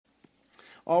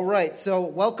All right, so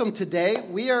welcome today.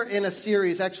 We are in a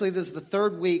series, actually this is the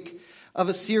third week of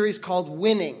a series called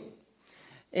Winning.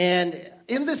 And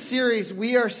in this series,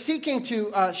 we are seeking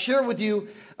to share with you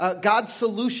God's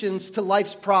solutions to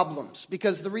life's problems.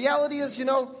 Because the reality is, we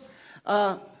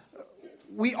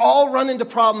all run into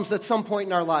problems at some point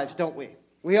in our lives, don't we?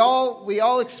 We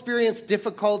all experience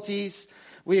difficulties.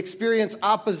 We experience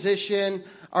opposition.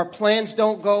 Our plans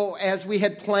don't go as we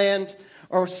had planned.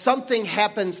 Or something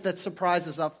happens that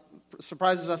surprises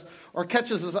us or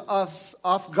catches us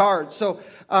off guard. So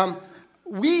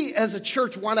we as a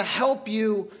church want to help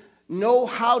you know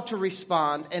how to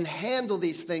respond and handle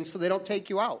these things so they don't take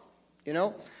you out,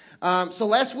 So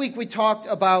last week we talked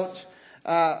about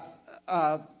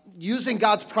using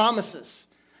God's promises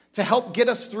to help get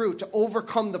us through, to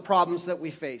overcome the problems that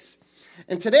we face.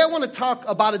 And today I want to talk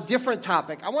about a different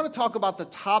topic. I want to talk about the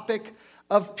topic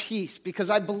of peace, because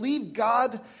I believe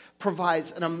God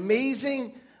provides an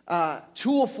amazing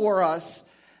tool for us,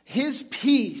 His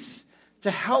peace,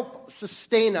 to help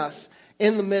sustain us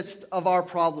in the midst of our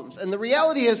problems. And the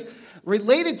reality is,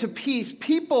 related to peace,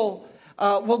 people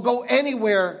will go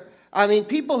anywhere. I mean,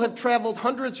 people have traveled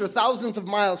hundreds or thousands of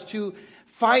miles to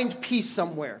find peace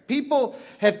somewhere. People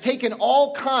have taken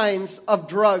all kinds of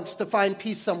drugs to find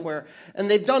peace somewhere.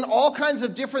 And they've done all kinds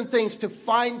of different things to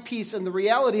find peace. And the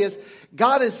reality is,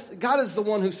 God is the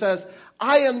one who says,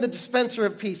 I am the dispenser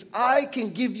of peace. I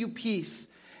can give you peace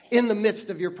in the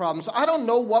midst of your problems. I don't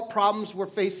know what problems we're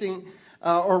facing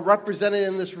or represented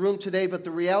in this room today, but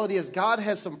the reality is God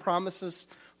has some promises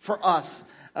for us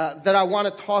that I want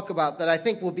to talk about that I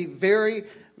think will be very,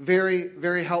 very,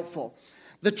 very helpful.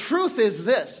 The truth is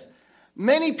this: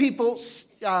 many people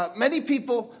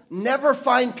never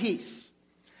find peace.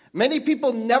 Many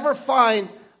people never find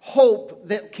hope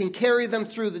that can carry them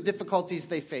through the difficulties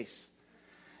they face.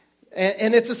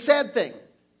 And it's a sad thing.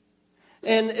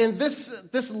 And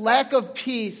this lack of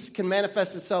peace can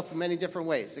manifest itself in many different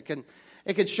ways. It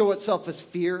can show itself as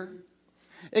fear.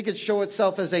 It could show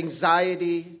itself as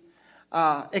anxiety.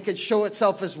 It could show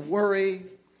itself as worry.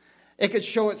 It could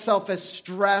show itself as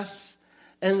stress.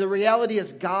 And the reality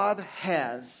is, God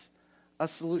has a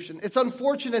solution. It's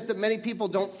unfortunate that many people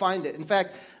don't find it. In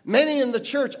fact, many in the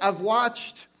church I've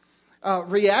watched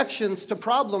reactions to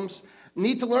problems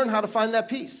need to learn how to find that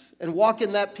peace and walk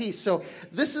in that peace. So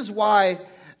this is why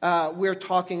we're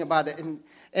talking about it.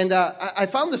 And I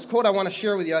found this quote I want to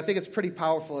share with you. I think it's pretty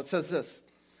powerful. It says this: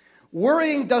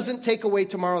 worrying doesn't take away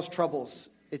tomorrow's troubles.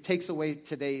 It takes away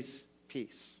today's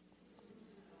peace.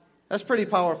 That's pretty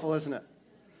powerful, isn't it?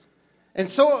 And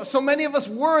so many of us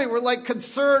worry. We're like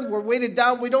concerned. We're weighted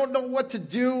down. We don't know what to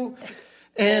do.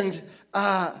 And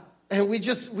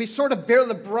we sort of bear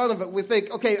the brunt of it. We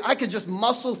think, okay, I could just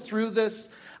muscle through this.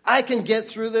 I can get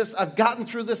through this. I've gotten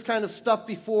through this kind of stuff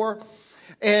before.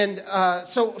 And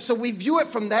so we view it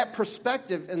from that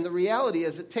perspective. And the reality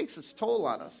is, it takes its toll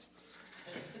on us.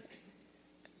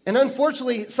 And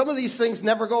unfortunately, some of these things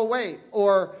never go away.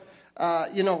 Or,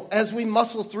 as we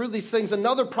muscle through these things,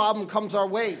 another problem comes our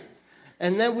way.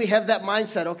 And then we have that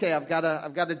mindset, okay, I've got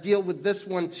to deal with this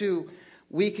one too.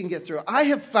 We can get through it. I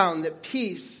have found that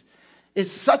peace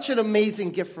is such an amazing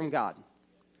gift from God.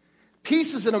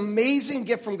 Peace is an amazing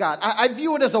gift from God. I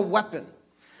view it as a weapon.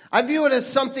 I view it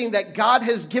as something that God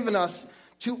has given us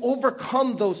to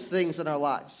overcome those things in our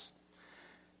lives.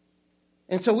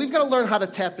 And so we've got to learn how to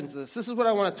tap into this. This is what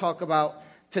I want to talk about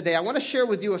today. I want to share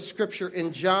with you a scripture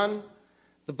in John,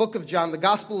 the book of John, the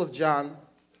Gospel of John,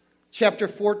 chapter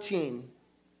 14,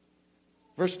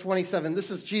 verse 27. This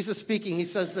is Jesus speaking. He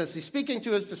says this. He's speaking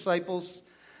to his disciples.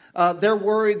 They're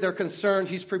worried. They're concerned.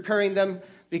 He's preparing them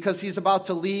because he's about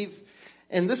to leave.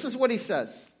 And this is what he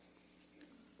says.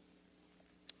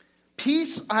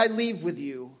 Peace I leave with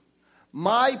you.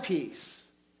 My peace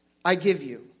I give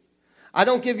you. I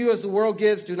don't give you as the world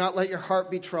gives. Do not let your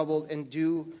heart be troubled, and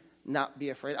do not be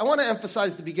afraid. I want to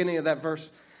emphasize the beginning of that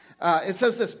verse. It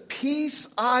says this: peace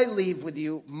I leave with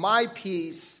you, my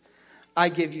peace I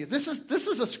give you. This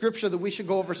is a scripture that we should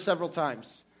go over several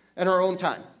times in our own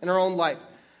time, in our own life.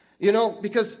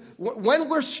 Because when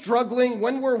we're struggling,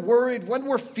 when we're worried, when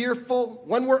we're fearful,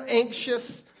 when we're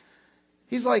anxious,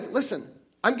 he's like, listen,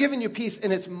 I'm giving you peace,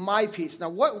 and it's my peace. Now,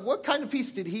 what kind of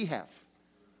peace did he have?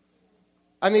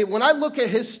 I mean, when I look at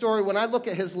his story, when I look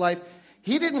at his life,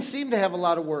 he didn't seem to have a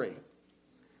lot of worry.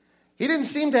 He didn't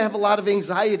seem to have a lot of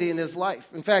anxiety in his life.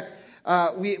 In fact,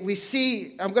 we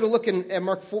see, I'm going to look at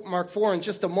Mark 4 in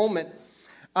just a moment,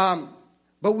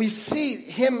 but we see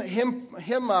him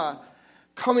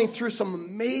coming through some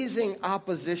amazing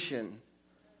opposition,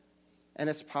 and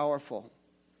it's powerful.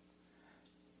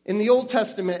 In the Old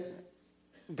Testament,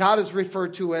 God is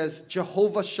referred to as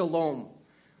Jehovah Shalom,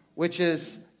 which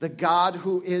is the God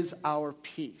who is our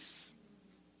peace.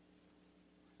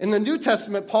 In the New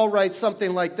Testament, Paul writes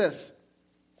something like this.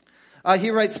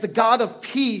 He writes, the God of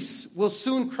peace will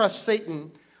soon crush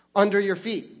Satan under your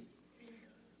feet.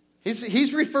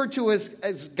 He's referred to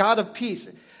as God of peace.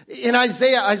 In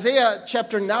Isaiah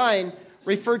chapter 9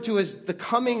 referred to as the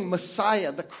coming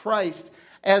Messiah, the Christ,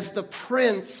 as the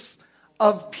Prince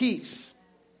of Peace.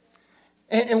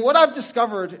 And what I've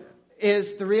discovered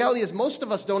is the reality is most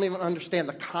of us don't even understand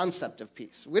the concept of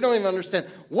peace. We don't even understand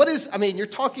you're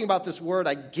talking about this word,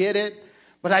 I get it,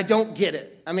 but I don't get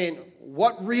it. I mean,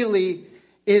 what really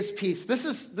is peace? This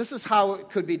is how it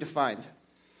could be defined.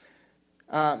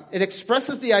 It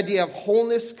expresses the idea of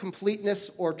wholeness, completeness,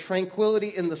 or tranquility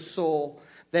in the soul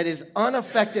that is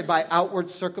unaffected by outward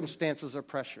circumstances or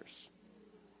pressures.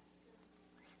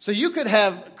 So you could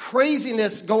have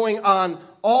craziness going on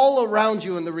all around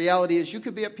you, and the reality is you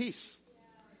could be at peace.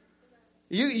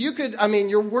 You could,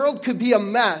 your world could be a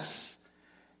mess,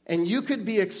 and you could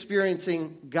be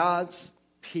experiencing God's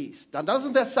peace. Now,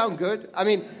 doesn't that sound good?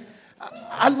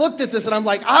 I looked at this and I'm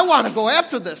like, I want to go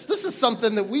after this. This is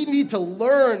something that we need to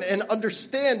learn and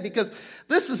understand because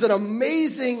this is an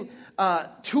amazing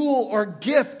tool or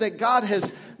gift that God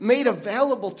has made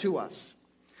available to us.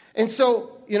 And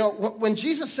so, when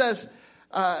Jesus says,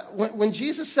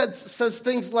 says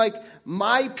things like,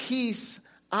 my peace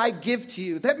I give to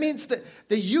you, that means that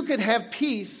you could have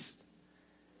peace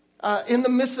in the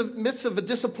midst of a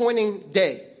disappointing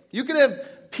day. You could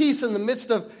have peace in the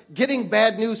midst of getting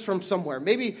bad news from somewhere.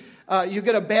 Maybe you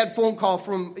get a bad phone call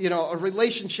from, a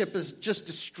relationship is just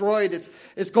destroyed.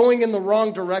 It's going in the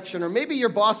wrong direction. Or maybe your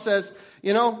boss says,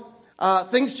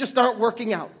 things just aren't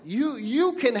working out.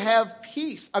 You can have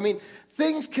peace.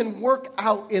 Things can work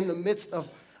out in the midst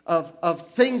of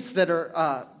things that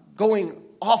are going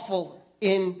awful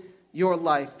in your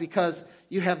life because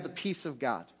you have the peace of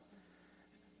God.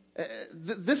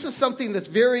 This is something that's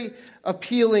very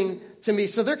appealing to me.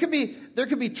 So there could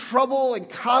be trouble and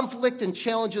conflict and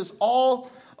challenges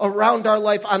all around our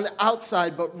life on the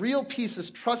outside, but real peace is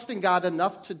trusting God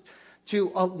enough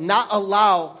to not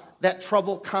allow that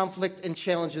trouble, conflict, and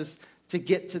challenges to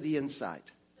get to the inside.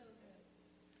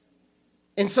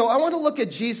 And so I want to look at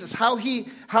Jesus, how he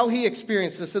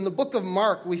experienced this. In the book of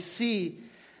Mark, we see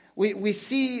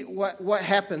what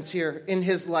happens here in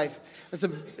his life.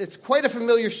 It's quite a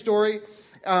familiar story.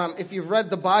 If you've read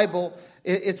the Bible,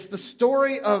 it's the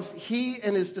story of he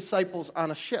and his disciples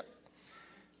on a ship.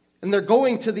 And they're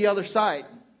going to the other side.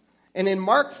 And in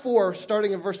Mark 4,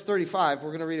 starting in verse 35, we're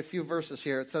going to read a few verses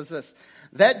here. It says this.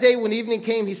 That day when evening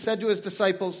came, he said to his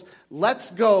disciples,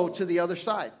 let's go to the other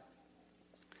side.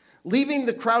 Leaving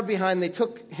the crowd behind, they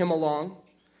took him along,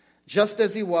 just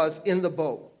as he was in the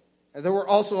boat. And there were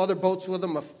also other boats with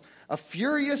him. A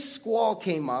furious squall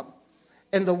came up,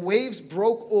 and the waves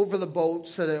broke over the boat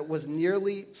so that it was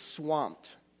nearly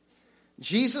swamped.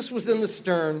 Jesus was in the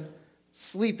stern,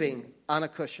 sleeping on a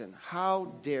cushion.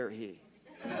 How dare he?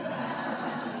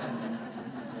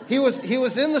 He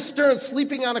was in the stern,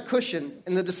 sleeping on a cushion,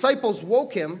 and the disciples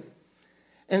woke him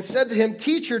and said to him,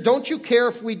 Teacher, don't you care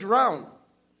if we drown?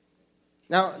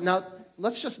 Now,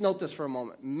 let's just note this for a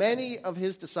moment. Many of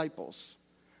his disciples,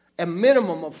 a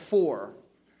minimum of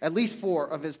at least four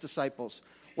of his disciples,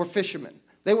 were fishermen.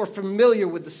 They were familiar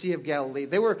with the Sea of Galilee.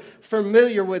 They were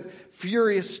familiar with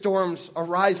furious storms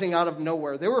arising out of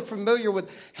nowhere. They were familiar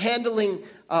with handling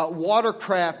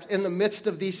watercraft in the midst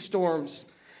of these storms.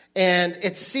 And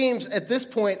it seems at this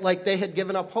point like they had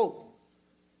given up hope.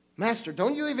 Master,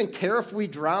 don't you even care if we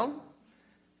drown?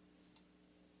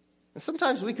 And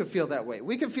sometimes we can feel that way.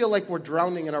 We can feel like we're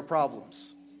drowning in our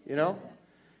problems,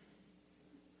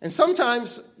 And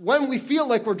sometimes when we feel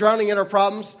like we're drowning in our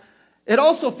problems, it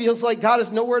also feels like God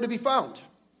is nowhere to be found,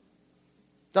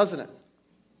 doesn't it?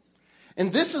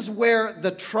 And this is where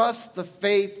the trust, the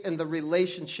faith, and the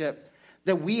relationship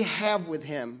that we have with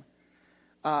him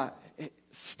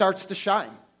starts to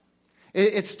shine.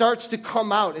 It starts to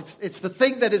come out. It's the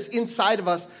thing that is inside of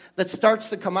us that starts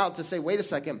to come out to say, wait a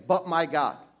second, but my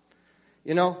God.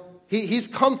 He's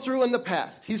come through in the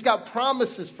past. He's got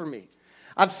promises for me.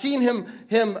 I've seen him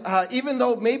even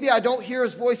though maybe I don't hear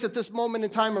his voice at this moment in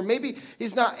time, or maybe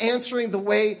he's not answering the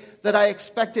way that I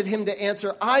expected him to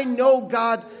answer. I know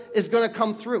God is going to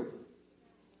come through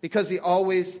because he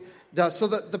always does. So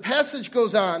the passage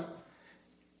goes on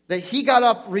that he got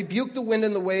up, rebuked the wind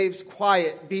and the waves,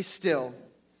 quiet, be still.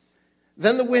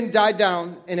 Then the wind died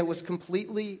down and it was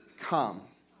completely calm.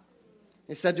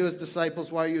 He said to his disciples,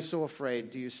 why are you so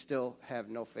afraid? Do you still have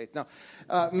no faith? Now,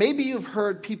 maybe you've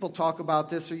heard people talk about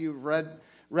this or you've read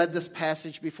read this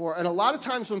passage before. And a lot of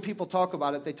times when people talk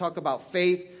about it, they talk about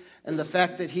faith and the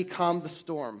fact that he calmed the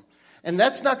storm. And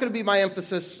that's not going to be my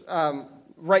emphasis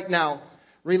right now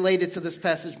related to this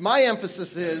passage. My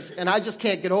emphasis is, and I just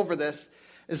can't get over this,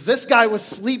 is this guy was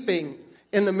sleeping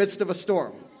in the midst of a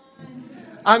storm.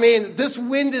 I mean, this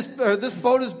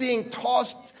boat is being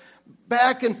tossed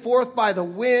back and forth by the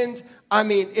wind. I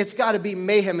mean, it's got to be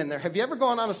mayhem in there. Have you ever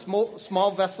gone on a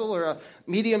small vessel or a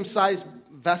medium-sized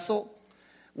vessel?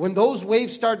 When those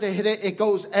waves start to hit it, it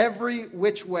goes every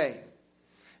which way.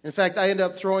 In fact, I ended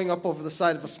up throwing up over the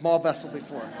side of a small vessel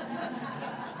before.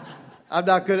 I'm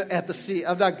not good at the sea.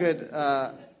 I'm not good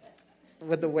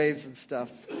with the waves and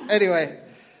stuff. Anyway,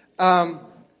 but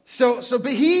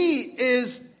he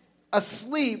is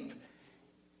asleep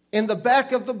in the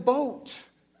back of the boat.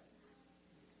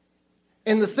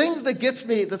 And the thing that gets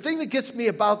me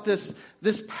about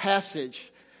this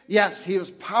passage, yes, he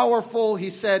was powerful. He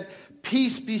said,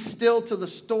 "Peace, be still," to the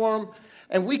storm.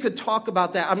 And we could talk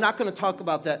about that. I'm not going to talk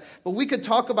about that. But we could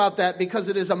talk about that because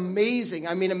it is amazing.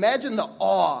 I mean, imagine the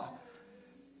awe.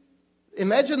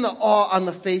 Imagine the awe on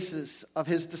the faces of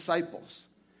his disciples.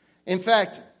 In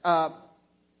fact,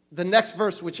 the next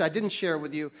verse, which I didn't share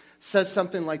with you, says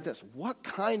something like this. What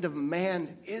kind of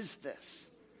man is this?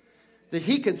 That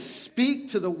he could speak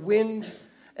to the wind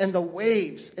and the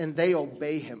waves and they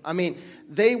obey him. I mean,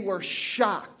 they were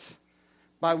shocked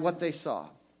by what they saw.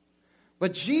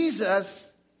 But Jesus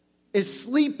is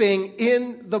sleeping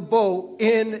in the boat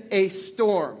in a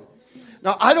storm.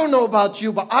 Now, I don't know about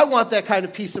you, but I want that kind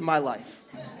of peace in my life.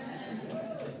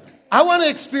 I want to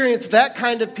experience that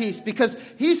kind of peace because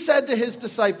he said to his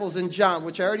disciples in John,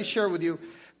 which I already shared with you,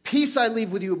 "Peace I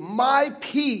leave with you, my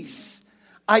peace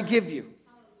I give you."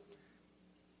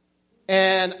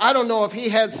 And I don't know if he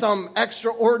had some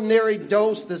extraordinary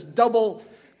dose, this double,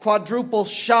 quadruple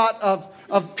shot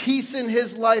of peace in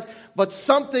his life, but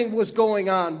something was going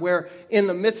on where in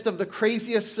the midst of the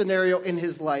craziest scenario in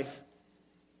his life,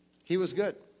 he was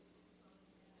good.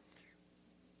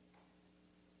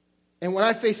 And when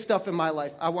I face stuff in my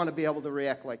life, I want to be able to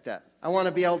react like that. I want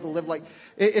to be able to live like,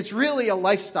 it's really a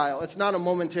lifestyle. It's not a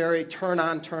momentary turn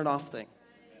on, turn off thing.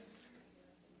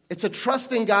 It's a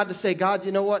trusting God to say, "God,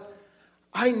 you know what?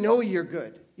 I know you're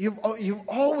good. You've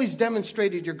always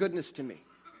demonstrated your goodness to me."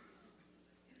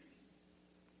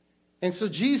 And so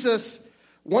Jesus,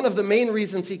 one of the main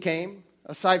reasons he came,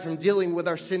 aside from dealing with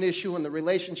our sin issue and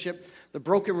the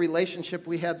broken relationship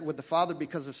we had with the Father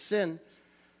because of sin,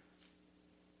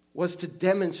 was to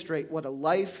demonstrate what a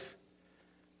life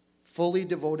fully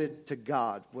devoted to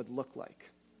God would look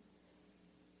like.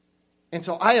 And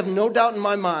so I have no doubt in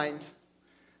my mind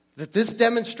that this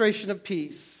demonstration of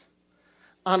peace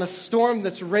on a storm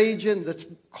that's raging, that's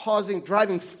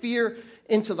driving fear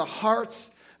into the hearts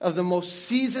of the most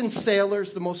seasoned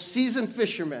sailors, the most seasoned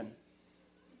fishermen,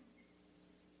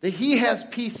 that he has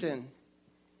peace in.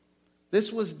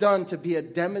 This was done to be a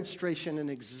demonstration, an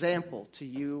example to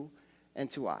you and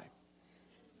to I.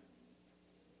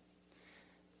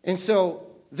 And so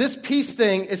this peace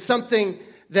thing is something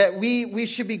that we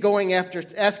should be going after,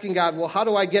 asking God, well, how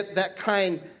do I get that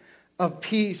kind of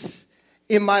peace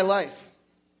in my life?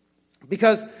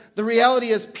 Because the reality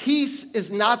is, peace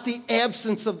is not the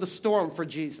absence of the storm for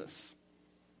Jesus.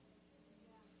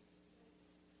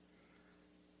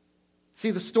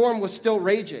 See, the storm was still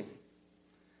raging.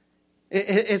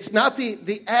 It's not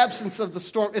the absence of the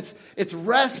storm. It's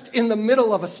rest in the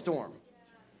middle of a storm.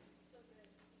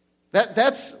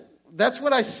 That's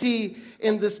what I see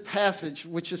in this passage,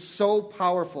 which is so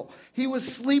powerful. He was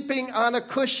sleeping on a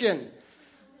cushion.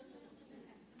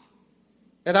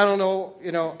 And I don't know,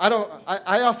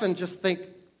 I often just think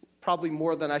probably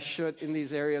more than I should in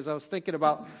these areas. I was thinking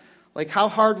about, like, how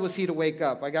hard was he to wake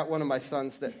up? I got one of my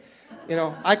sons that,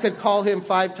 I could call him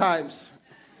 5 times.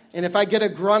 And if I get a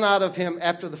grunt out of him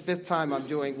after the 5th time, I'm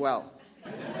doing well.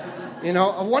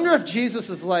 I wonder if Jesus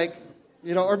is like,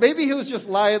 or maybe he was just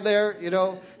lying there,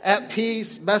 at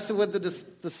peace, messing with the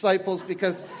disciples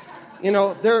because,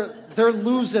 they're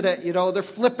losing it, they're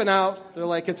flipping out. They're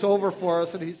like, it's over for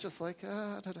us. And he's just like,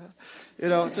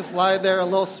 just lying there, a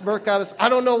little smirk on us. I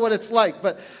don't know what it's like,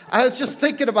 but I was just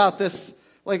thinking about this.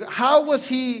 Like, what was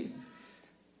he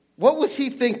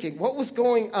thinking? What was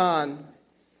going on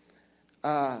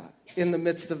in the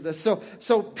midst of this?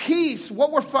 So peace,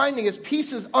 what we're finding is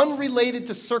peace is unrelated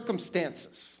to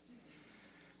circumstances.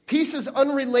 Peace is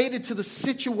unrelated to the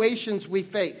situations we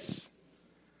face.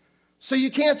 So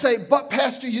you can't say, but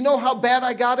Pastor, you know how bad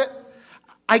I got it?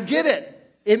 I get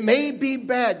it. It may be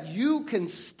bad. You can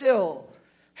still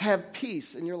have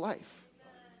peace in your life.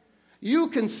 You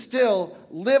can still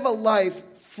live a life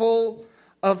full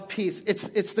of peace.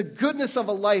 It's the goodness of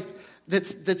a life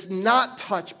that's not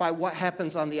touched by what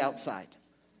happens on the outside.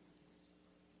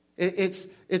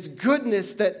 It's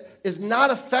goodness that is not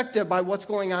affected by what's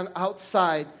going on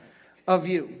outside of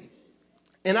you.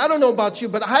 And I don't know about you,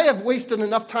 but I have wasted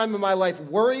enough time in my life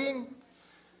worrying,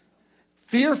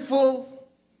 fearful,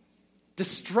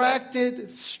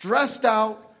 distracted, stressed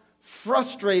out,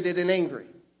 frustrated, and angry.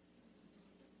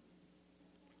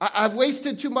 I've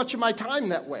wasted too much of my time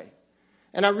that way.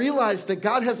 And I realized that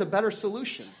God has a better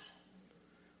solution.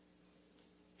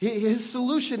 His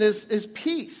solution is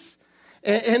peace.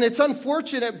 And it's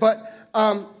unfortunate, but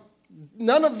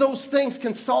none of those things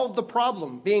can solve the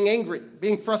problem. Being angry,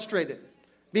 being frustrated,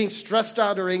 being stressed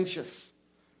out or anxious,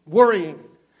 worrying.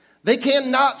 They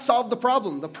cannot solve the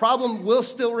problem. The problem will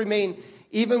still remain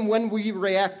even when we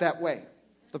react that way.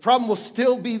 The problem will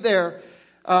still be there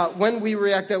when we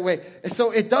react that way. And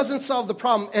so it doesn't solve the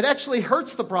problem. It actually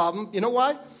hurts the problem. You know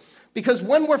why? Because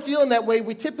when we're feeling that way,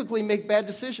 we typically make bad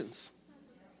decisions.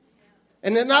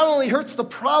 And it not only hurts the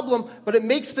problem, but it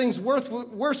makes things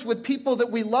worse with people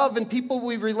that we love and people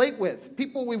we relate with,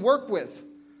 people we work with,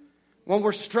 when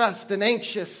we're stressed and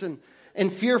anxious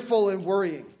and fearful and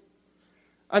worrying.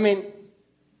 I mean,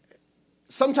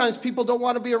 sometimes people don't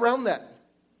want to be around that.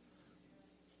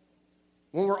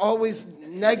 When we're always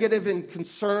negative and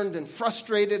concerned and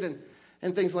frustrated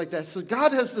and things like that. So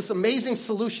God has this amazing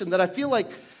solution that I feel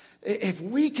like if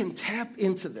we can tap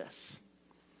into this,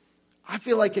 I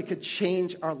feel like it could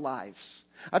change our lives.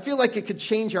 I feel like it could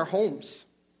change our homes.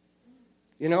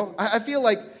 You know, I feel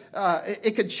like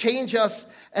it could change us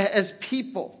as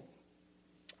people.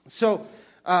 So,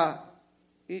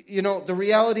 you know, the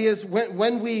reality is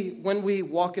when we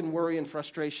walk in worry and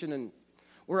frustration and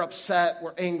we're upset,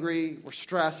 we're angry, we're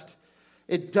stressed,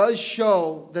 it does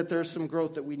show that there's some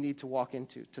growth that we need to walk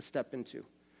into, to step into,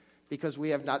 because we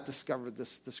have not discovered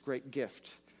this great gift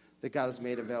that God has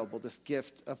made available, this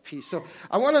gift of peace. So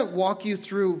I want to walk you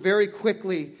through very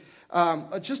quickly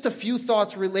just a few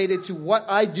thoughts related to what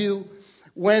I do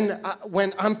when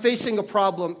I'm facing a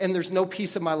problem and there's no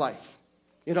peace in my life.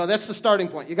 You know, that's the starting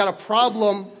point. You got a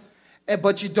problem,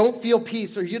 but you don't feel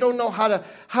peace, or you don't know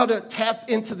how to tap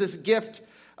into this gift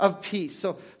of peace.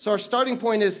 So our starting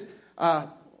point is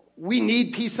we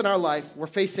need peace in our life. We're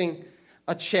facing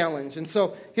a challenge. And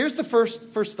so here's the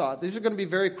first thought. These are going to be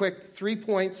very quick, 3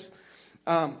 points.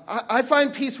 I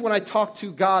find peace when I talk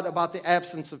to God about the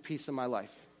absence of peace in my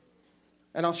life.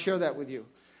 And I'll share that with you,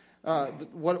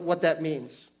 what that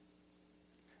means.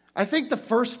 I think the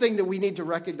first thing that we need to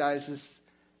recognize is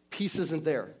peace isn't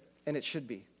there, and it should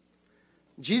be.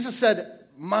 Jesus said,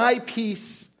 "My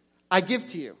peace I give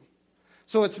to you."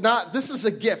 So this is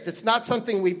a gift. It's not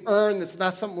something we've earned. It's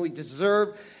not something we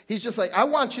deserve. He's just like, I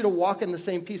want you to walk in the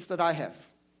same peace that I have.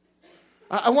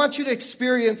 I want you to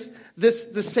experience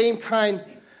the same kind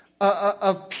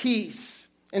of peace.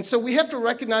 And so we have to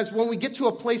recognize when we get to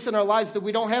a place in our lives that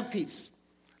we don't have peace.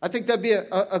 I think that'd be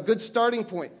a good starting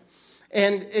point.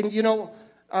 And you know,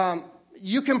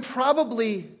 you can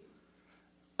probably,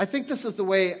 I think this is the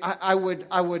way I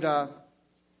would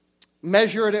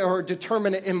measure it or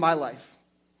determine it in my life.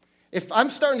 If I'm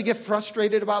starting to get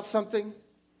frustrated about something,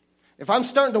 if I'm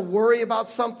starting to worry about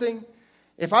something,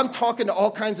 if I'm talking to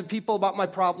all kinds of people about my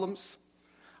problems,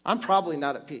 I'm probably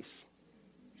not at peace.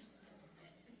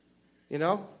 You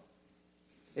know?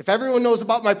 If everyone knows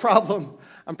about my problem,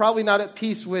 I'm probably not at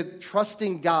peace with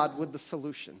trusting God with the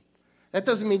solution. That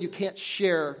doesn't mean you can't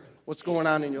share what's going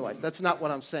on in your life. That's not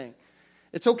what I'm saying.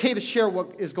 It's okay to share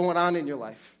what is going on in your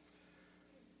life.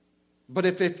 But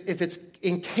if it's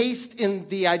encased in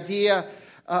the idea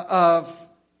of,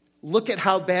 look at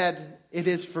how bad it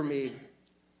is for me,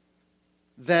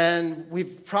 then we're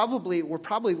probably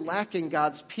lacking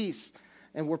God's peace,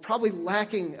 and we're probably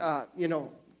lacking,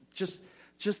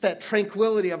 just that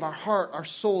tranquility of our heart, our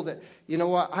soul. That, you know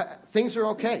what, things are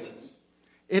okay.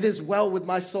 It is well with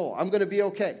my soul. I'm going to be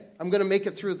okay. I'm going to make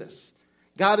it through this.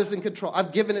 God is in control.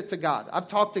 I've given it to God. I've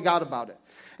talked to God about it.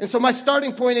 And so my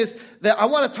starting point is that I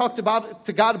want to talk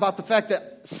to God about the fact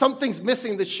that something's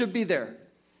missing that should be there.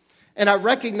 And I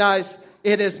recognize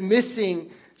it is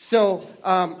missing, so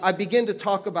I begin to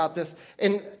talk about this.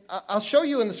 And I'll show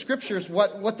you in the scriptures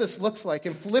what this looks like.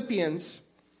 In Philippians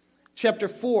chapter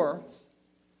 4,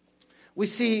 we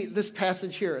see this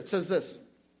passage here. It says this.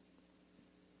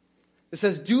 It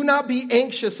says, "Do not be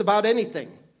anxious about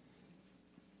anything,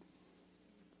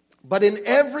 but in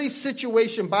every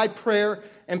situation by prayer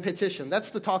and petition." That's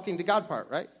the talking to God part,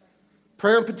 right?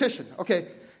 Prayer and petition. Okay,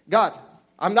 God,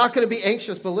 I'm not going to be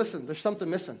anxious, but listen, there's something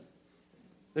missing.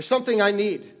 There's something I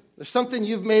need. There's something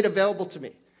you've made available to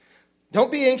me.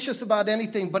 Don't be anxious about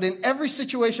anything, but in every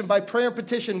situation, by prayer and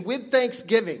petition, with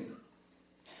thanksgiving,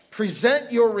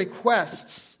 present your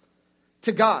requests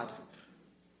to God.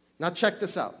 Now check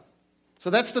this out. So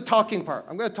that's the talking part.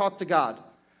 I'm going to talk to God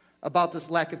about this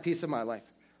lack of peace in my life.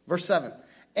 Verse 7.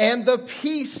 And the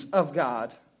peace of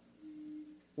God,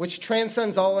 which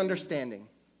transcends all understanding,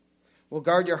 will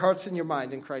guard your hearts and your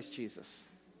mind in Christ Jesus.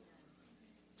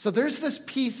 So there's this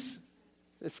peace.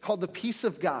 It's called the peace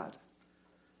of God.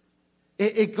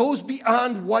 It goes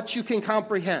beyond what you can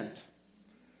comprehend.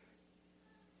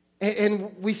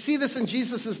 And we see this in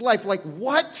Jesus' life. Like,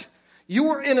 what? You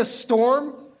were in a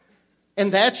storm,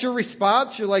 and that's your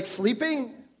response? You're like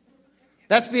sleeping?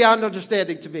 That's beyond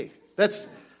understanding to me.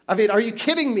 Are you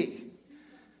kidding me?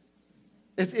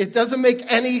 It doesn't make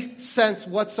any sense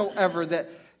whatsoever that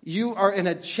you are in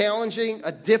a challenging,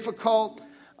 a difficult,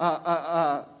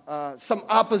 some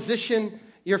opposition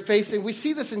you're facing. We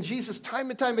see this in Jesus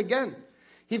time and time again.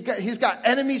 He's got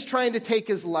enemies trying to take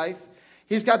his life.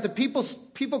 He's got the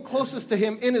people closest to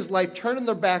him in his life turning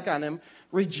their back on him,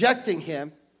 rejecting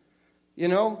him,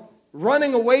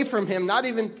 running away from him, not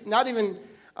even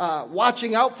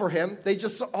watching out for him. They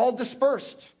just all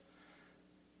dispersed.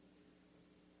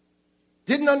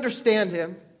 Didn't understand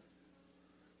him.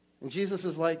 And Jesus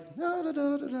is like, da, da,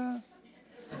 da, da, da.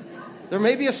 There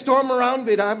may be a storm around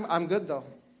me, but I'm good though.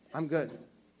 I'm good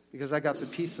because I got the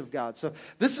peace of God. So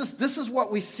this is what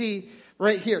we see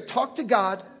right here. Talk to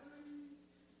God.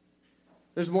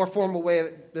 There's a more formal way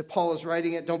that Paul is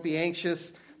writing it. Don't be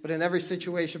anxious, but in every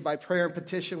situation, by prayer and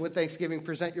petition with thanksgiving,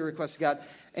 present your requests to God.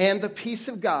 And the peace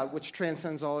of God, which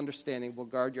transcends all understanding, will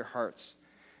guard your hearts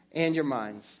and your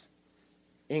minds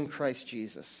in Christ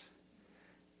Jesus.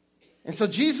 And so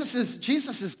Jesus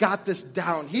has got this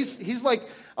down. He's like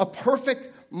a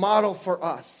perfect model for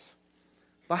us.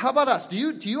 But how about us? Do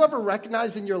you ever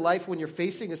recognize in your life when you're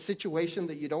facing a situation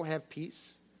that you don't have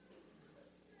peace?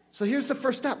 So here's the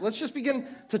first step. Let's just begin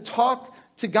to talk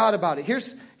to God about it.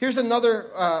 Here's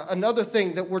another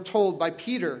thing that we're told by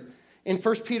Peter in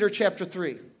 1 Peter chapter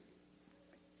 3.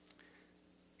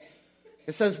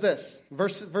 It says this,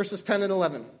 verses 10 and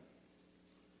 11.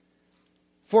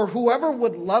 For whoever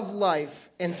would love life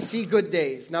and see good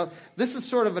days. Now, this is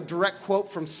sort of a direct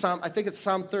quote from I think it's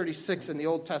Psalm 36 in the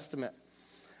Old Testament.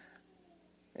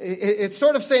 It's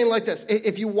sort of saying like this.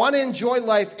 If you want to enjoy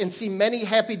life and see many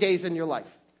happy days in your life,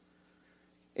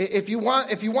 if you want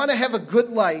to have a good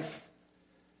life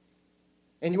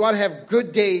and you want to have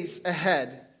good days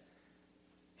ahead,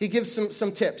 he gives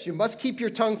some tips. You must keep your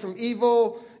tongue from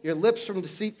evil, your lips from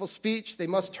deceitful speech. They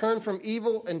must turn from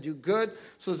evil and do good.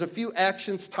 So there's a few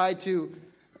actions tied to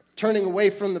turning away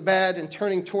from the bad and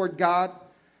turning toward God.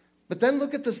 But then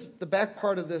look at the back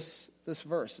part of this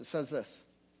verse. It says this.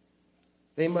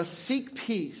 They must seek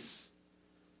peace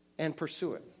and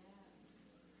pursue it.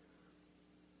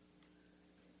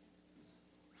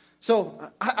 So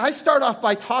I start off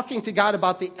by talking to God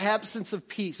about the absence of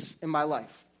peace in my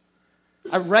life.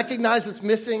 I recognize it's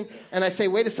missing, and I say,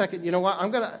 wait a second, you know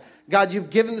what? God, you've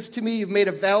given this to me. You've made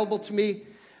it available to me.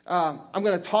 I'm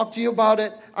going to talk to you about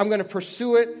it. I'm going to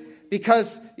pursue it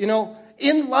because,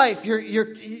 in life,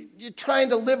 you're trying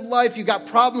to live life. You've got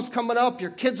problems coming up.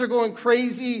 Your kids are going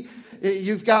crazy.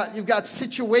 You've got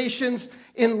situations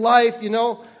in life,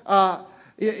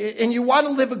 and you want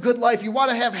to live a good life. You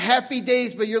want to have happy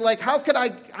days, but you're like, how could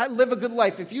I live a good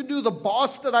life? If you knew the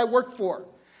boss that I work for,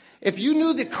 if you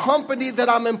knew the company that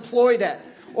I'm employed at,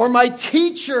 or my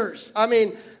teachers,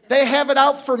 they have it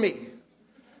out for me.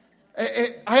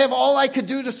 I have all I could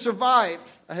do to survive.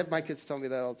 I have my kids tell me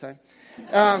that all the time.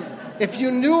 If you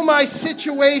knew my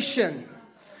situation,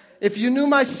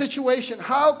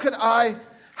 how could I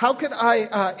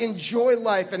enjoy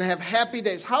life and have happy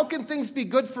days? How can things be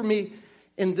good for me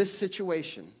in this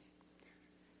situation?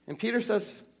 And Peter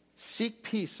says, seek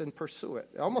peace and pursue it.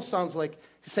 It almost sounds like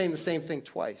he's saying the same thing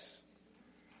twice.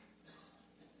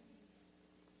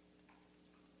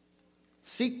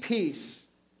 Seek peace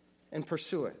and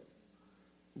pursue it.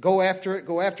 Go after it.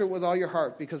 Go after it with all your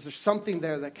heart because there's something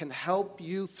there that can help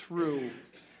you through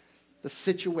the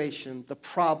situation, the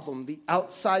problem, the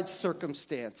outside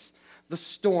circumstance, the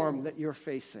storm that you're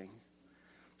facing.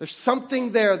 There's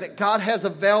something there that God has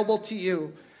available to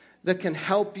you that can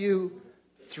help you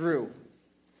through.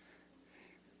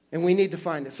 And we need to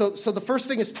find it. So the first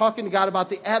thing is talking to God about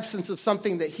the absence of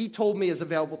something that he told me is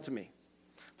available to me.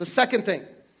 The second thing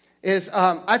is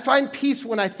I find peace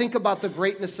when I think about the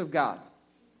greatness of God.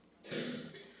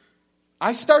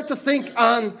 I start to think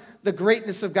on the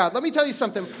greatness of God. Let me tell you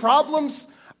something. Problems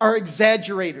are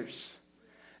exaggerators.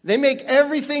 They make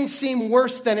everything seem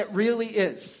worse than it really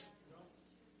is.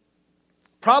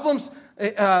 Problems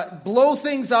blow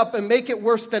things up and make it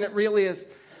worse than it really is.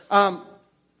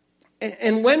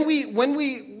 And when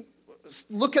we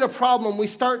look at a problem,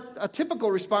 a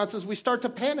typical response is we start to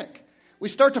panic. We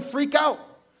start to freak out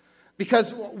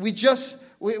because we just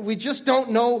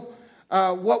don't know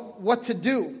what to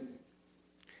do.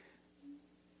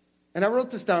 And I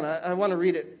wrote this down. I want to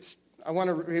read it. I want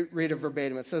to read it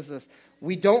verbatim. It says this: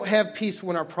 we don't have peace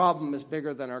when our problem is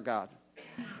bigger than our God.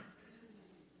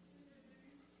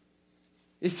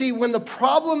 You see, when the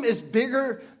problem is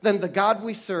bigger than the God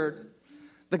we serve,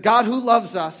 the God who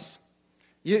loves us,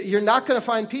 you're not going to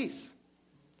find peace.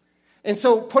 And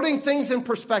so putting things in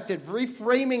perspective,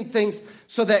 reframing things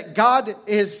so that God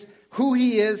is who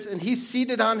he is, and he's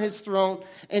seated on his throne,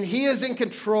 and he is in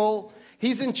control,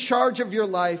 he's in charge of your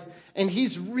life, and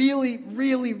he's really,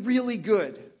 really, really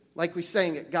good. Like we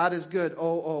sang it, God is good,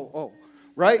 oh,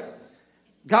 right?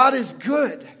 God is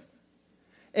good.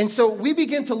 And so we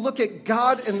begin to look at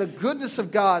God and the goodness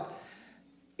of God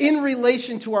in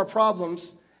relation to our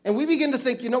problems, and we begin to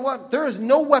think, you know what? There is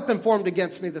no weapon formed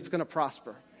against me that's going to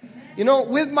prosper. You know,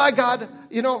 with my God,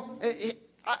 you know,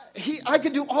 I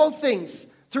can do all things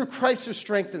through Christ who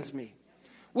strengthens me.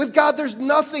 With God, there's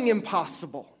nothing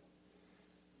impossible.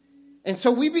 And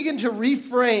so we begin to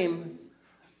reframe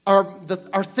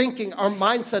our thinking, our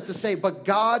mindset to say, but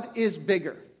God is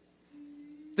bigger.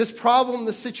 This problem,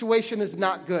 this situation is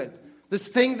not good. This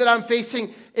thing that I'm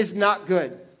facing is not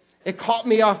good. It caught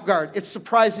me off guard. It's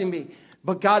surprising me.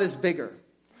 But God is bigger.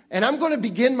 And I'm going to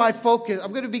begin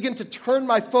to turn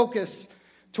my focus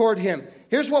toward him.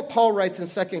 Here's what Paul writes in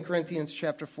 2 Corinthians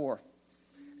chapter 4.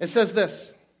 It says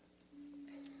this: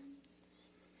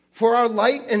 for our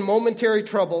light and momentary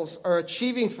troubles are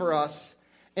achieving for us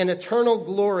an eternal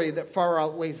glory that far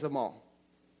outweighs them all.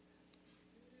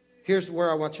 Here's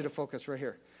where I want you to focus right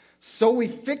here. So we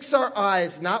fix our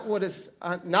eyes not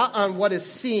on what is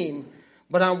seen,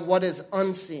 but on what is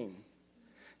unseen.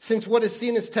 Since what is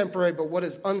seen is temporary, but what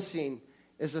is unseen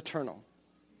is eternal.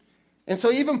 And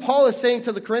so even Paul is saying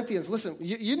to the Corinthians, listen,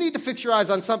 you need to fix your eyes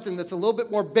on something that's a little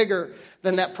bit more bigger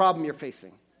than that problem you're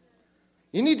facing.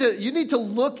 You need to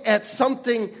look at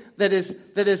something that is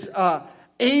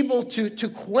able to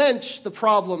quench the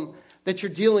problem that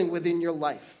you're dealing with in your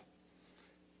life.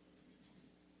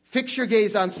 Fix your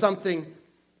gaze on something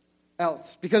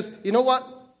else. Because you know what?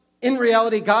 In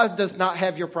reality, God does not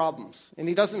have your problems. And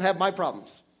he doesn't have my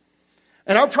problems.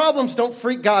 And our problems don't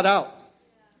freak God out.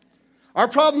 Our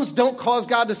problems don't cause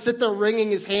God to sit there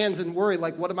wringing his hands and worry,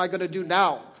 like, what am I going to do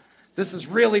now? This is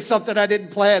really something I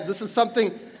didn't plan. This is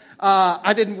something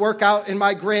I didn't work out in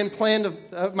my grand plan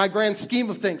of my grand scheme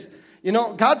of things. You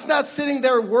know, God's not sitting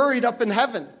there worried up in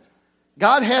heaven.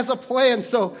 God has a plan.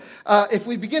 So if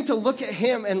we begin to look at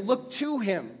him and look to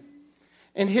him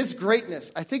and his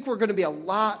greatness, I think we're going to be a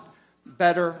lot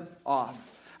better off.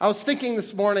 I was thinking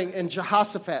this morning, and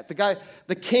Jehoshaphat,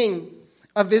 the king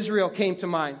of Israel, came to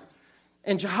mind.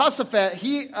 And Jehoshaphat,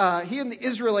 he and the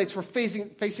Israelites were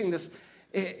facing this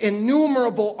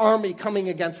innumerable army coming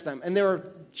against them. And they were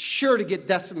sure to get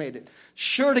decimated,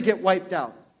 sure to get wiped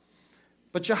out.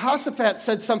 But Jehoshaphat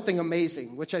said something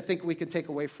amazing, which I think we could take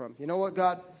away from. You know what,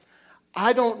 God?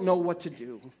 I don't know what to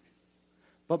do,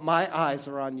 but my eyes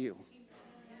are on you.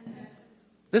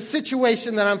 This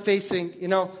situation that I'm facing, you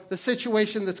know, the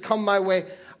situation that's come my way,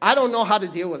 I don't know how to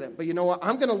deal with it. But you know what?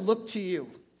 I'm going to look to you.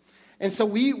 And so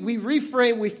we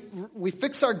reframe, we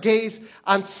fix our gaze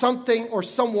on something or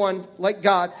someone like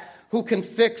God who can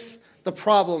fix the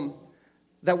problem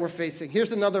that we're facing.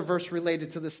 Here's another verse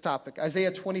related to this topic,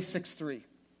 Isaiah 26:3.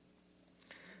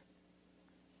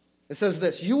 It says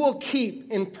this: you will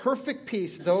keep in perfect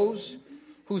peace those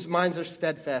whose minds are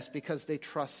steadfast because they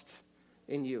trust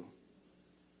in you.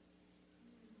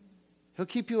 He'll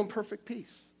keep you in perfect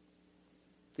peace.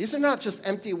 These are not just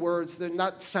empty words. They're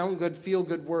not sound good, feel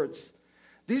good words.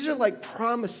 These are like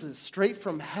promises straight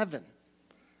from heaven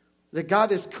that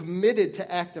God is committed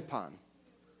to act upon.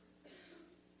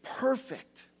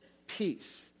 Perfect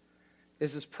peace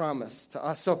is his promise to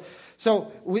us.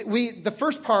 So we the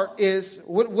first part is,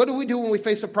 what do we do when we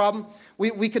face a problem?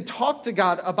 We could talk to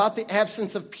God about the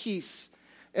absence of peace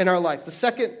in our life. The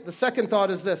second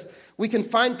thought is this: we can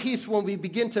find peace when we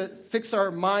begin to fix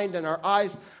our mind and our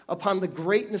eyes upon the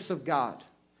greatness of God.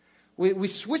 We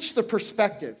switch the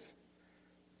perspective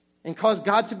and cause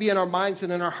God to be in our minds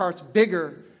and in our hearts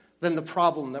bigger than the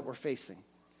problem that we're facing.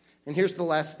 And here's the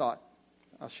last thought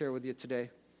I'll share with you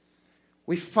today.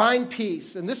 We find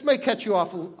peace, and this may catch you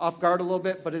off guard a little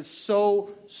bit, but it's so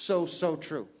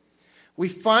true. We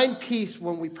find peace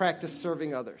when we practice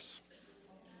serving others.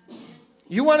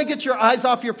 You want to get your eyes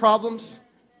off your problems?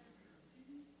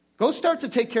 Go start to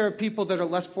take care of people that are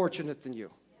less fortunate than you.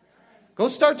 Go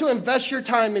start to invest your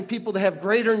time in people that have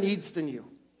greater needs than you.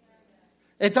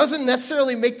 It doesn't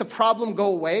necessarily make the problem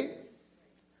go away,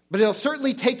 but it'll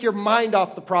certainly take your mind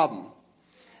off the problem.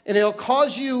 And it'll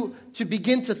cause you to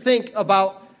begin to think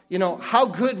about, how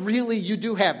good really you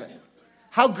do have it.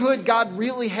 How good God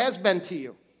really has been to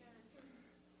you.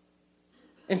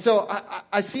 And so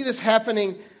I see this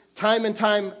happening time and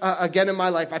time again in my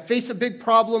life. I face a big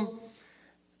problem,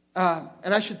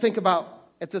 and I should think about,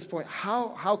 at this point,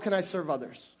 how can I serve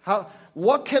others?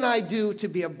 What can I do to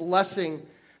be a blessing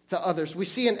to others? We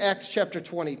see in Acts chapter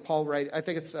 20, Paul writes, I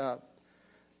think it's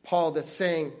Paul that's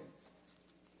saying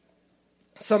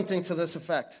something to this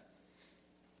effect.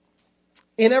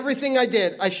 In everything I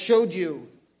did, I showed you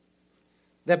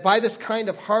that by this kind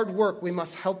of hard work we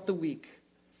must help the weak,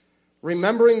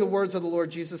 remembering the words of the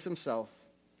Lord Jesus himself,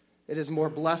 it is more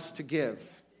blessed to give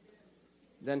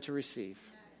than to receive.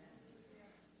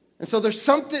 And so there's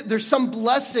some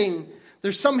blessing,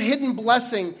 there's some hidden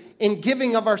blessing in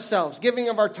giving of ourselves, giving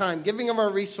of our time, giving of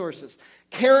our resources,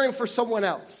 caring for someone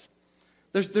else.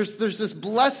 There's this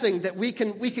blessing that we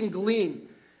can glean.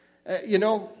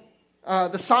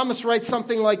 The psalmist writes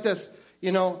something like this,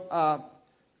 to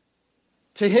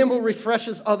him who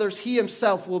refreshes others, he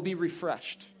himself will be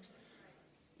refreshed.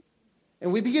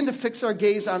 And we begin to fix our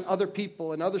gaze on other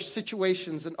people and other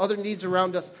situations and other needs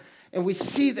around us, and we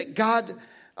see that God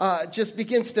just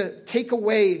begins to take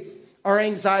away our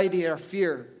anxiety, our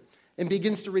fear, and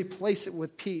begins to replace it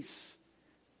with peace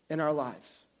in our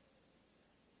lives.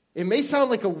 It may sound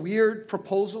like a weird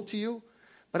proposal to you,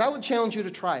 but I would challenge you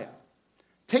to try it.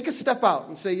 Take a step out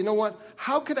and say, you know what?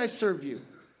 How could I serve you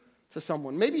to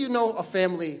someone? Maybe you know a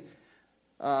family,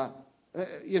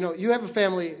 you have a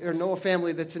family or know a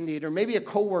family that's in need, or maybe a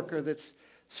coworker that's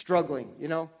struggling,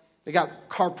 They got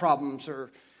car problems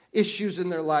or issues in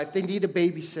their life. They need a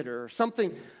babysitter or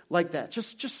something like that.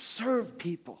 Just serve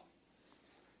people.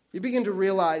 You begin to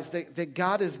realize that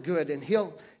God is good, and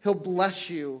He'll bless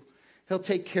you. He'll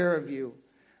take care of you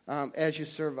as you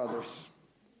serve others.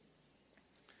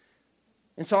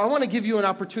 And so I want to give you an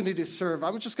opportunity to serve.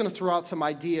 I'm just going to throw out some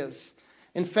ideas.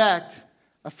 In fact,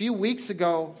 a few weeks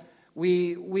ago,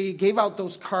 we gave out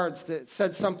those cards that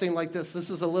said something like this. This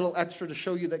is a little extra to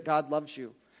show you that God loves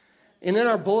you. And in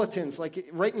our bulletins, like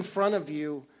right in front of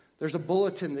you, there's a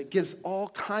bulletin that gives all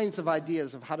kinds of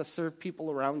ideas of how to serve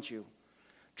people around you.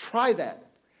 Try that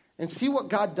and see what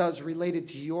God does related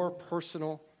to your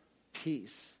personal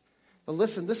peace. But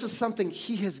listen, this is something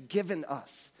He has given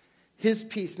us, His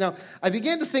peace. Now, I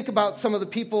began to think about some of the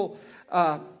people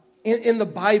in the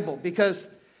Bible, because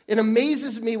it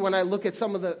amazes me when I look at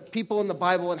some of the people in the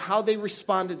Bible and how they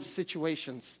responded to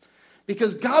situations.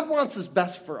 Because God wants His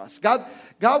best for us. God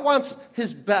wants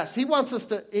His best. He wants us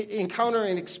to encounter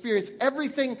and experience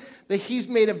everything that He's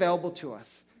made available to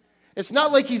us. It's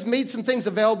not like He's made some things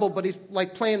available, but He's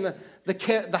like playing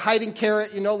the hiding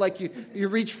carrot, like you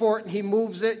reach for it and He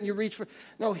moves it and you reach for it.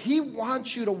 No, He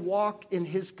wants you to walk in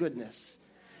His goodness.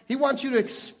 He wants you to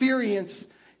experience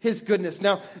His goodness.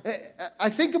 Now, I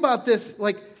think about this,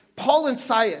 like Paul and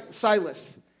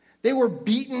Silas. They were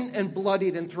beaten and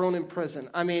bloodied and thrown in prison.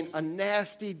 I mean, a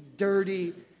nasty,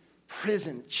 dirty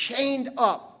prison, chained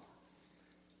up.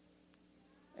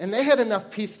 And they had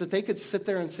enough peace that they could sit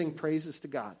there and sing praises to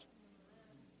God.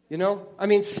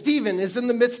 Stephen is in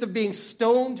the midst of being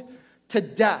stoned to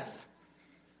death.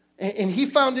 And he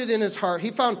found it in his heart.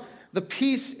 He found the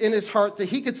peace in his heart that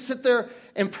he could sit there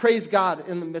and praise God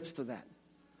in the midst of that.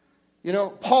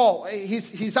 Paul,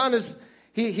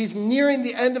 he's nearing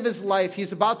the end of his life.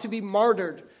 He's about to be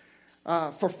martyred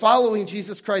for following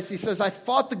Jesus Christ. He says, I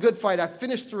fought the good fight. I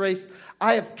finished the race.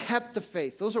 I have kept the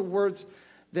faith. Those are words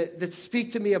that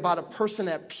speak to me about a person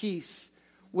at peace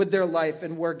with their life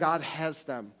and where God has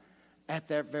them at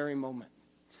that very moment.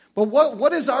 But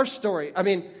what is our story?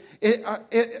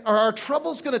 Are our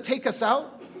troubles going to take us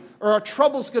out? Or are our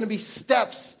troubles going to be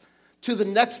steps to the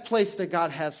next place that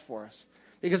God has for us?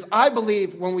 Because I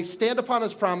believe when we stand upon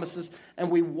His promises and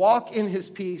we walk in His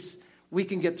peace, we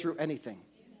can get through anything.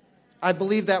 I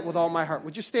believe that with all my heart.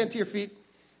 Would you stand to your feet?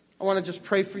 I want to just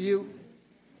pray for you.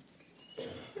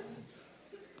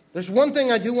 There's one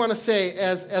thing I do want to say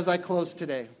as I close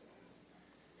today.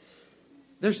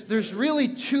 There's really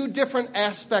two different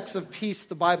aspects of peace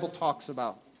the Bible talks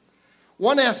about.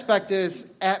 One aspect is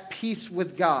at peace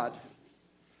with God.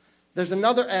 There's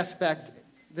another aspect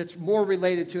that's more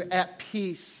related to at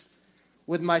peace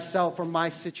with myself or my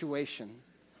situation.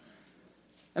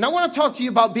 And I want to talk to you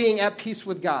about being at peace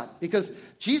with God, because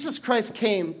Jesus Christ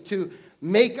came to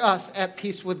make us at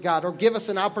peace with God, or give us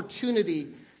an opportunity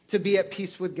to be at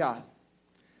peace with God.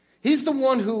 He's the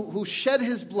one who shed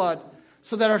his blood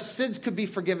so that our sins could be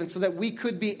forgiven, so that we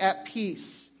could be at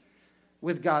peace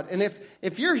with God. And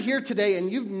if you're here today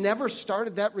and you've never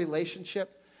started that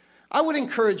relationship, I would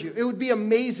encourage you. It would be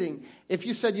amazing if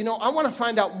you said, I want to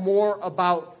find out more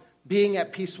about being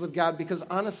at peace with God, because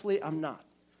honestly, I'm not.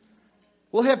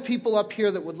 We'll have people up here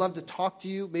that would love to talk to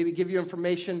you, maybe give you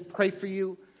information, pray for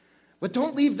you. But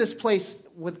don't leave this place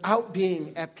without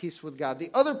being at peace with God.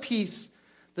 The other peace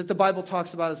that the Bible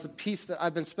talks about is the peace that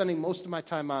I've been spending most of my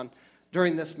time on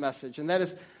during this message. And that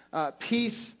is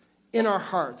peace in our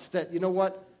hearts. That, you know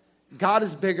what? God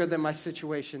is bigger than my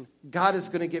situation. God is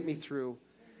going to get me through.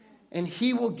 And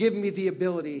He will give me the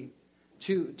ability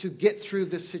to get through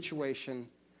this situation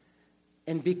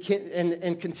and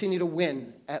continue to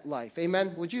win at life.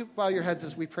 Amen? Would you bow your heads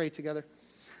as we pray together?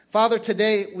 Father,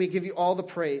 today we give you all the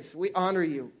praise. We honor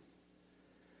you.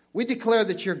 We declare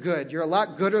that you're good. You're a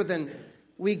lot gooder than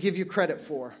we give you credit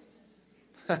for.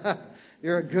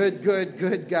 You're a good, good,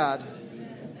 good God.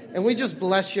 And we just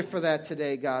bless you for that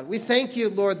today, God. We thank you,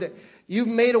 Lord, that you've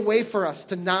made a way for us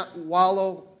to not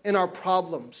wallow in our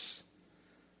problems.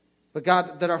 But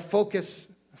God, that our focus,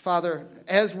 Father,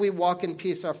 as we walk in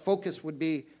peace, our focus would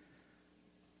be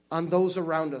on those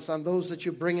around us, on those that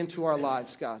you bring into our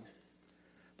lives, God.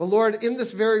 But Lord, in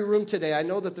this very room today, I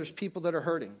know that there's people that are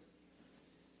hurting.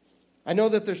 I know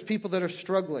that there's people that are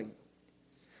struggling.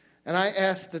 And I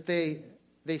ask that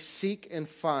they seek and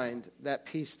find that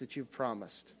peace that you've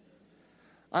promised.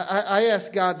 I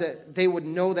ask, God, that they would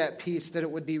know that peace, that it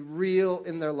would be real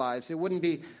in their lives. It wouldn't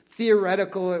be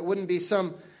theoretical. It wouldn't be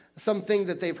something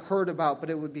that they've heard about, but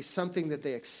it would be something that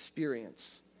they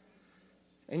experience.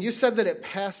 And you said that it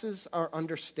passes our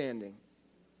understanding.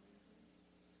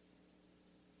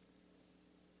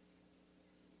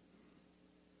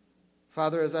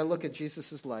 Father, as I look at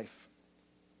Jesus' life,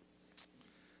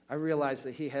 I realize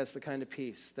that he has the kind of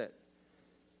peace that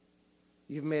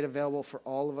you've made available for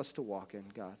all of us to walk in,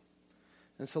 God.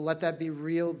 And so let that be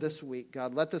real this week,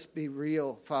 God. Let this be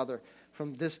real, Father,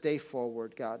 from this day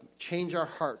forward, God. Change our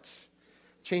hearts,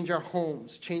 change our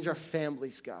homes, change our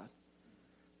families, God,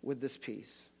 with this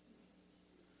peace.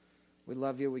 We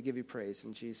love you. We give you praise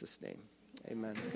in Jesus' name. Amen.